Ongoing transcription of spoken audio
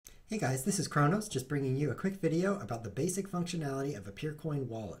Hey guys, this is Kronos, just bringing you a quick video about the basic functionality of a Peercoin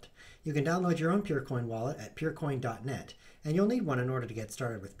wallet. You can download your own Peercoin wallet at peercoin.net, and you'll need one in order to get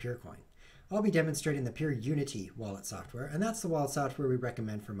started with Peercoin. I'll be demonstrating the Peerunity wallet software, and that's the wallet software we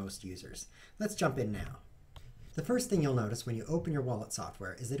recommend for most users. Let's jump in now. The first thing you'll notice when you open your wallet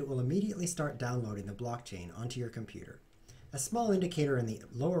software is that it will immediately start downloading the blockchain onto your computer. A small indicator in the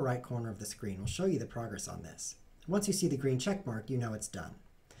lower right corner of the screen will show you the progress on this. Once you see the green check mark, you know it's done.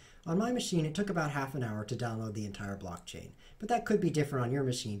 On my machine, it took about half an hour to download the entire blockchain, but that could be different on your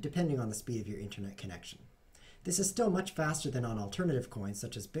machine depending on the speed of your internet connection. This is still much faster than on alternative coins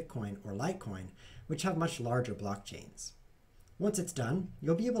such as Bitcoin or Litecoin, which have much larger blockchains. Once it's done,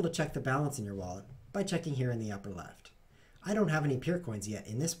 you'll be able to check the balance in your wallet by checking here in the upper left. I don't have any Peercoins yet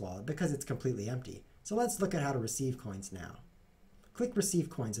in this wallet because it's completely empty, so let's look at how to receive coins now. Click Receive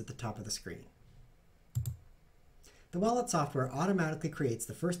Coins at the top of the screen. The wallet software automatically creates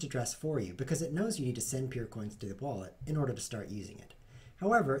the first address for you because it knows you need to send Peercoins to the wallet in order to start using it.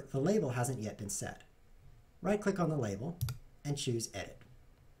 However, the label hasn't yet been set. Right-click on the label and choose Edit.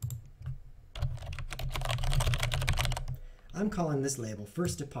 I'm calling this label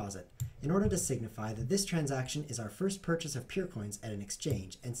First Deposit in order to signify that this transaction is our first purchase of Peercoins at an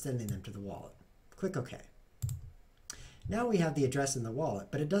exchange and sending them to the wallet. Click OK. Now we have the address in the wallet,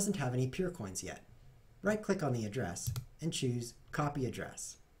 but it doesn't have any Peercoins yet. Right-click on the address and choose Copy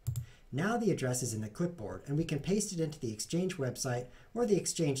Address. Now the address is in the clipboard and we can paste it into the Exchange website or the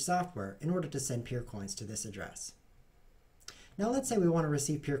Exchange software in order to send Peercoins to this address. Now let's say we want to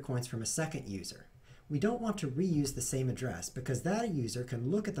receive Peercoins from a second user. We don't want to reuse the same address because that user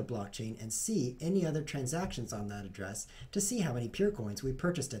can look at the blockchain and see any other transactions on that address to see how many Peercoins we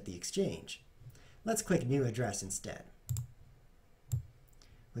purchased at the exchange. Let's click New Address instead.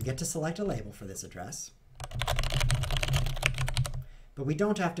 We get to select a label for this address, but we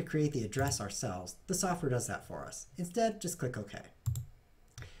don't have to create the address ourselves. The software does that for us. Instead, just click OK.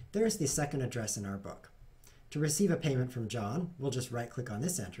 There's the second address in our book. To receive a payment from John, we'll just right-click on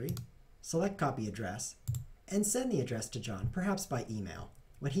this entry, select Copy Address, and send the address to John, perhaps by email.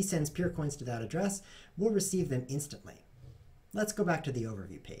 When he sends Peercoins to that address, we'll receive them instantly. Let's go back to the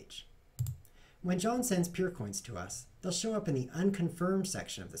overview page. When John sends Peercoins to us, they'll show up in the Unconfirmed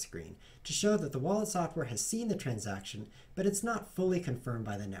section of the screen to show that the wallet software has seen the transaction, but it's not fully confirmed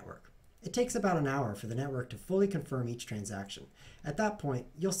by the network. It takes about an hour for the network to fully confirm each transaction. At that point,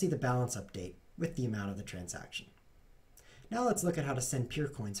 you'll see the balance update with the amount of the transaction. Now let's look at how to send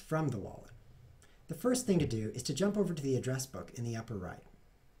Peercoins from the wallet. The first thing to do is to jump over to the address book in the upper right.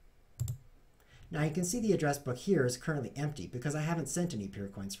 Now you can see the address book here is currently empty because I haven't sent any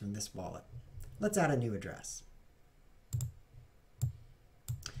Peercoins from this wallet. Let's add a new address.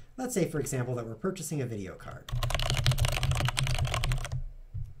 Let's say, for example, that we're purchasing a video card.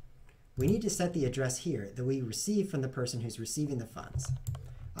 We need to set the address here that we receive from the person who's receiving the funds.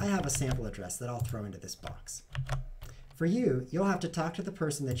 I have a sample address that I'll throw into this box. For you, you'll have to talk to the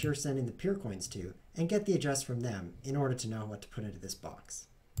person that you're sending the Peercoins to and get the address from them in order to know what to put into this box.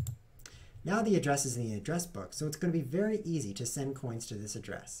 Now the address is in the address book, so it's going to be very easy to send coins to this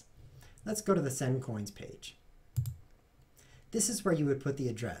address. Let's go to the Send Coins page. This is where you would put the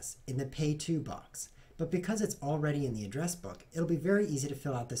address, in the Pay To box, but because it's already in the address book, it'll be very easy to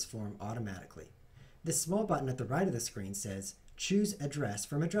fill out this form automatically. This small button at the right of the screen says Choose Address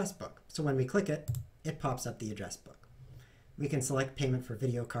from Address Book, so when we click it, it pops up the address book. We can select Payment for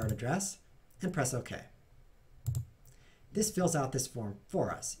Video Card Address and press OK. This fills out this form for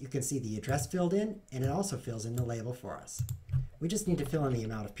us. You can see the address filled in, and it also fills in the label for us. We just need to fill in the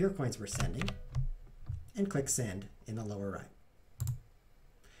amount of Peercoins we're sending and click Send in the lower right.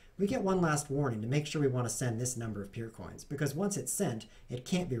 We get one last warning to make sure we want to send this number of Peercoins because once it's sent, it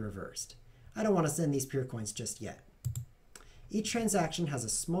can't be reversed. I don't want to send these Peercoins just yet. Each transaction has a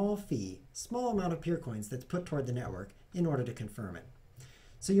small fee, small amount of Peercoins that's put toward the network in order to confirm it.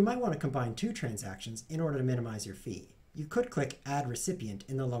 So you might want to combine two transactions in order to minimize your fee. You could click Add Recipient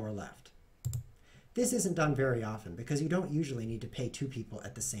in the lower left. This isn't done very often because you don't usually need to pay two people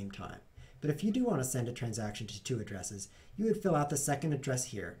at the same time. But if you do want to send a transaction to two addresses, you would fill out the second address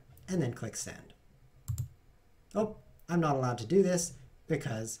here and then click Send. Oh, I'm not allowed to do this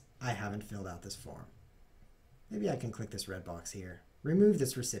because I haven't filled out this form. Maybe I can click this red box here. Remove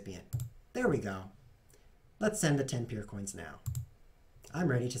this recipient. There we go. Let's send the 10 Peercoins now. I'm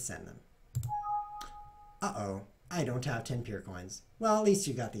ready to send them. Uh-oh, I don't have 10 Peercoins. Well, at least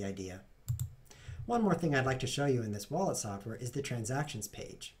you got the idea. One more thing I'd like to show you in this wallet software is the Transactions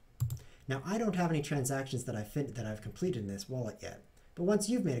page. Now, I don't have any transactions that I've completed in this wallet yet, but once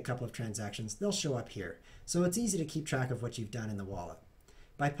you've made a couple of transactions, they'll show up here, so it's easy to keep track of what you've done in the wallet.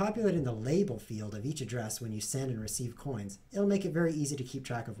 By populating the label field of each address when you send and receive coins, it'll make it very easy to keep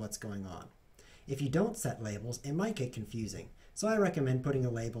track of what's going on. If you don't set labels, it might get confusing, so I recommend putting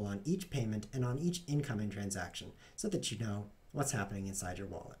a label on each payment and on each incoming transaction so that you know what's happening inside your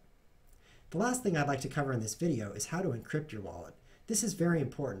wallet. The last thing I'd like to cover in this video is how to encrypt your wallet. This is very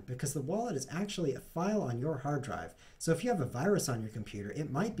important because the wallet is actually a file on your hard drive, so if you have a virus on your computer,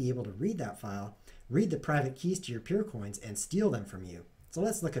 it might be able to read that file, read the private keys to your Peercoins, and steal them from you. So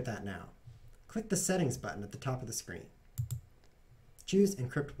let's look at that now. Click the Settings button at the top of the screen. Choose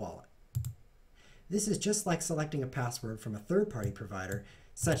Encrypt Wallet. This is just like selecting a password from a third-party provider,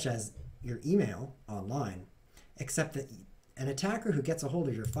 such as your email online, except that an attacker who gets a hold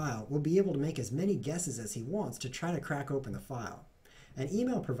of your file will be able to make as many guesses as he wants to try to crack open the file. An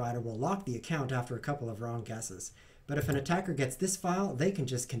email provider will lock the account after a couple of wrong guesses, but if an attacker gets this file, they can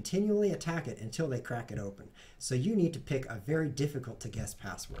just continually attack it until they crack it open. So you need to pick a very difficult to guess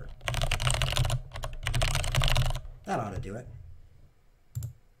password. That ought to do it.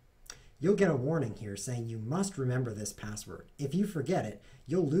 You'll get a warning here saying you must remember this password. If you forget it,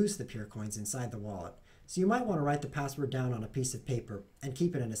 you'll lose the Peercoins inside the wallet. So you might want to write the password down on a piece of paper and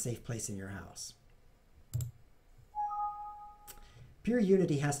keep it in a safe place in your house.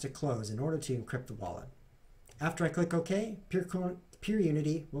 Peerunity has to close in order to encrypt the wallet. After I click OK,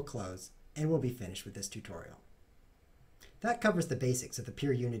 Peerunity will close and we'll be finished with this tutorial. That covers the basics of the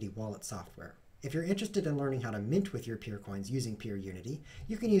Peerunity wallet software. If you're interested in learning how to mint with your Peercoins using Peerunity,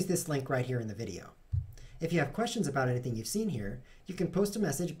 you can use this link right here in the video. If you have questions about anything you've seen here, you can post a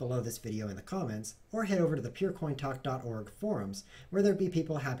message below this video in the comments or head over to the peercointalk.org forums where there'll be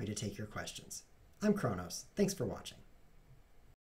people happy to take your questions. I'm Kronos. Thanks for watching.